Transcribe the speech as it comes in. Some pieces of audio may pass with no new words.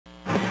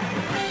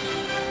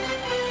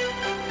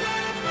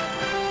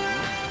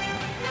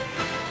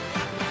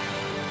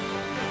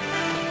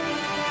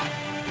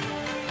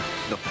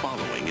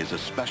is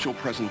a special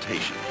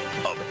presentation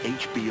of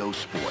HBO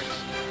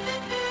Sports.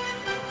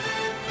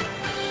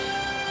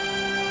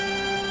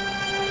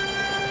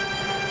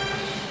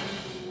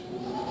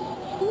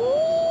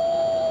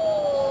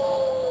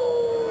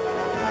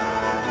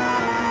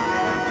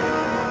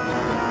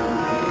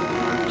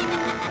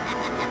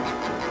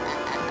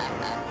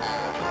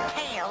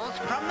 Tales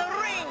from the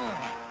ring!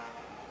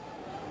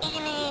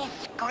 Eeny,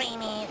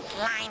 screamy,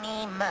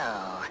 slimy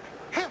Mo.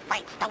 Who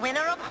fights the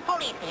winner of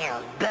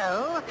Holyfield,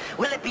 Bo?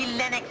 Will it be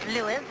Lennox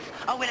Lewis,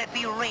 or will it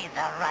be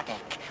Razor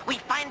Ruddock? We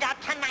find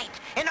out tonight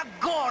in a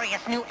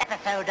glorious new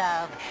episode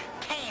of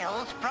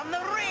Tales from the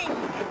Ring!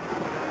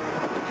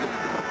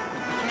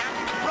 Now,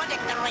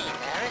 Ruddock the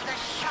Razor is a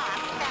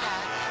sharp fella,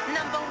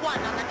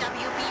 #1 on the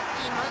WBC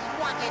most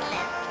wanted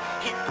list.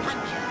 His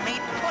punches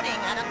made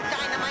pudding out of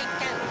dynamite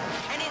dough,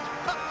 and his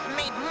hooks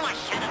made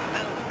mush out of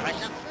Bone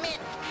Crusher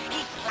Smith.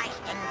 He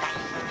sliced and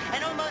diced,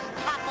 and almost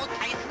toppled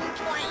Tyson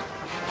twice.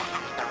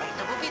 Perhaps the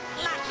Razor will be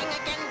slashing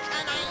again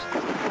tonight.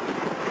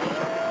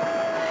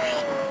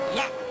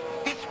 Yes,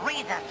 this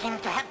Razor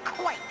seems to have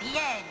quite the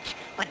edge.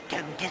 But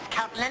don't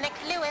discount Lennox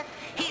Lewis.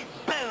 He's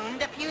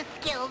boned a few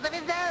skills of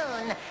his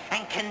own,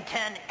 and can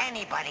turn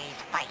anybody's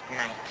fight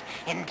night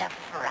into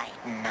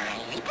fright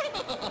night.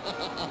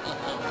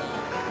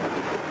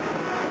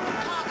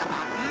 Talk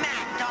about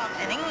mad dogs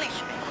and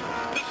Englishmen.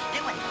 This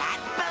Lewis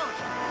has both.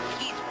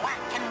 He's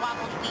whacked and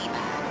wobbled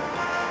Weaver,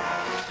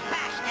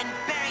 smashed and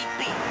buried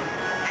Beef,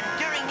 and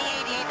during the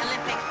 '88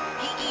 Olympics,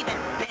 he even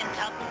bent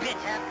a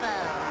bitter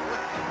bow.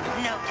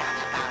 No doubt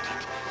about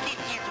it.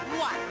 This is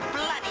one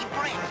bloody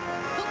Brit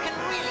who can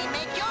really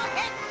make your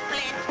head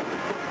split.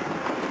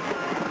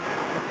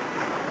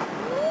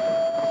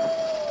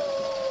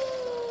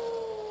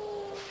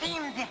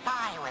 Seems if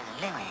I was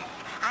Lewis,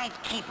 I'd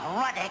keep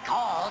Ruddock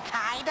all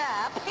tied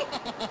up.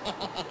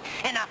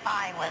 And if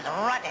I was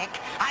Ruddock,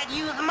 I'd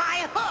use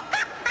my hook.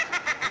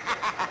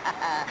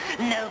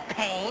 No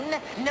pain,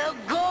 no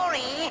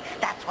gory.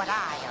 That's what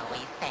I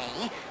always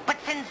say. But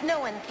since no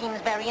one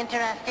seems very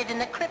interested in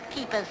the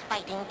Cryptkeeper's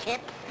fighting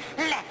tips,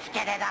 let's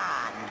get it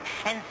on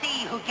and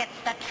see who gets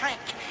the trick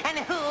and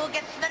who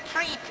gets the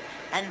treat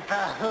and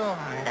for whom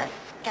the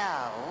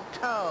skull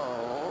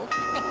told.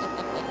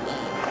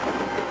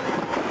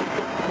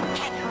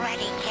 Get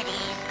ready,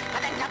 kiddies,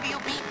 for the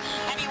WBC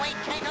heavyweight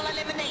title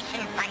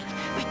elimination fight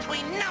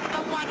between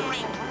 #1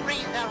 ranked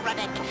Razor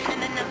Ruddock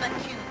and the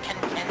 #2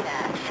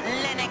 contender,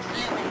 Lennox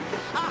Lewis.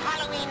 A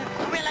Halloween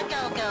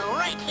thriller-go-go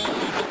right here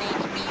on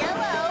HBO.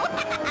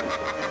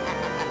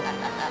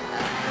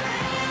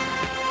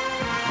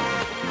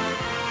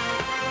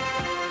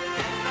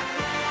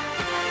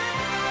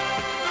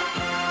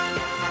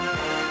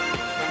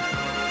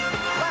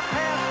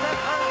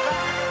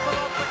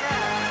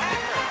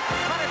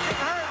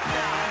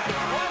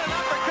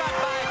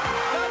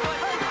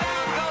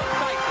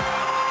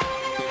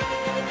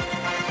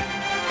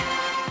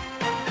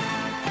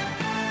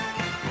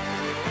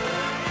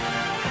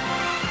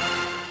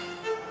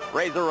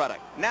 Razor Ruddock.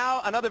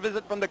 Now another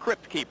visit from the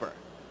Cryptkeeper.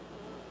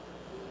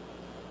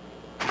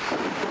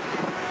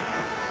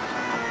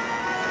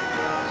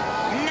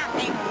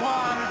 Nothing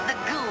warms the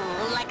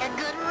ghoul like a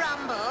good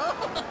rumble.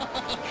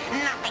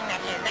 Nothing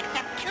that is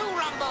except 2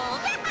 rumbles.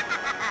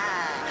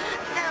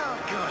 So,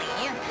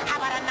 ghoulies, how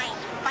about a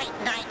nice fight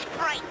night,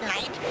 fright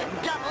night,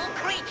 double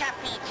creature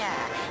feature?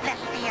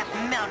 Let's see if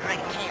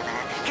Meldrick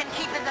Taylor can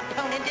keep his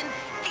opponent in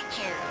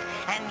stitches,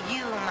 and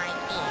you, my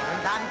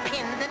fiends, on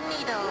pins and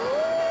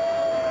needles.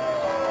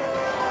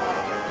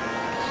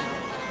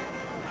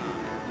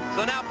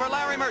 So now for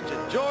Larry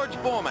Merchant, George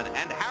Foreman,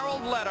 and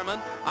Harold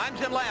Letterman, I'm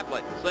Jim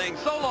Lampley, saying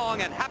so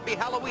long and happy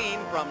Halloween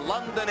from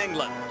London,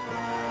 England.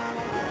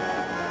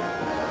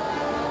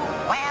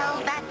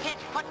 Well, that's it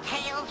for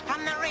Tales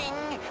from the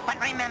Ring.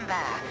 But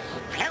remember,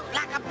 float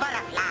like a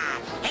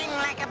butterfly, sting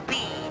like a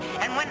bee,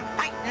 and when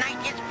fight night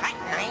is fright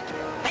night,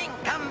 think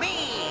of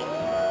me.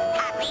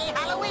 Happy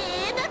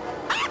Halloween!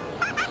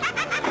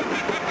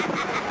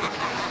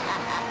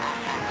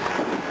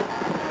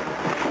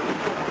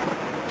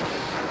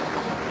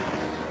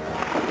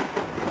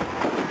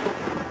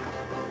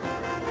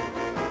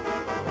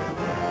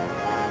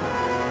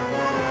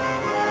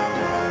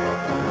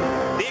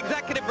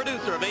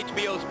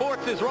 HBO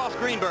Sports is Ross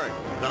Greenberg.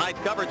 Tonight's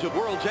coverage of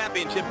World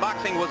Championship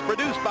Boxing was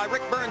produced by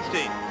Rick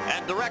Bernstein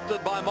and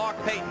directed by Mark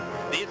Payton.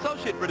 The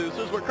associate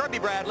producers were Kirby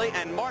Bradley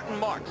and Martin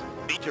Marks.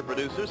 Feature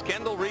producers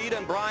Kendall Reed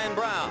and Brian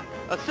Brown.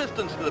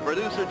 Assistants to the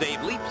producer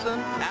Dave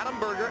Leipson, Adam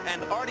Berger,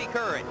 and Artie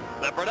Curry.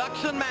 The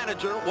production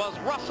manager was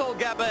Russell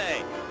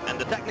Gabay, and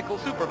the technical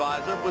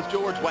supervisor was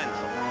George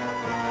Wenzel.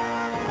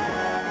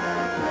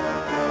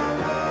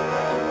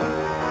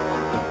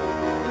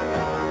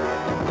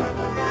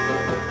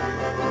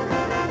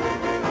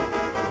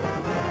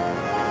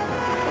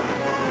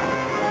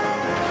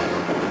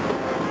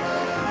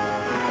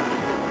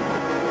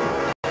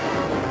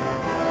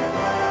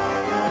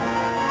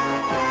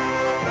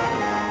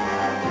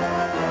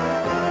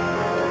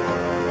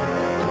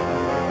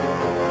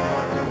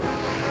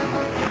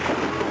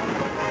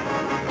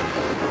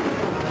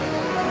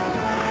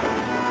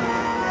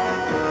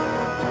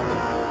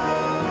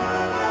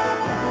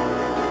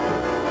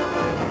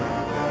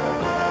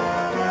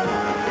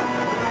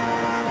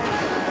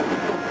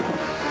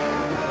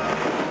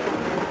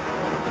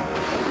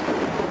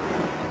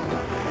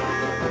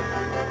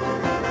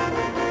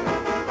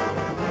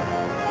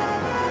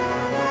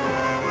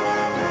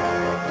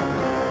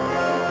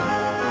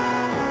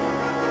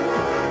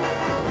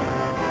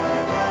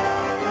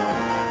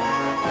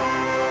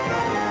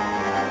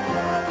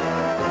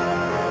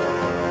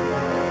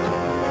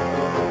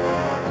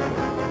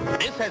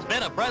 This has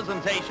been a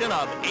presentation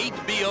of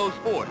HBO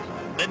Sports,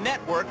 the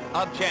network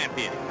of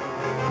champions.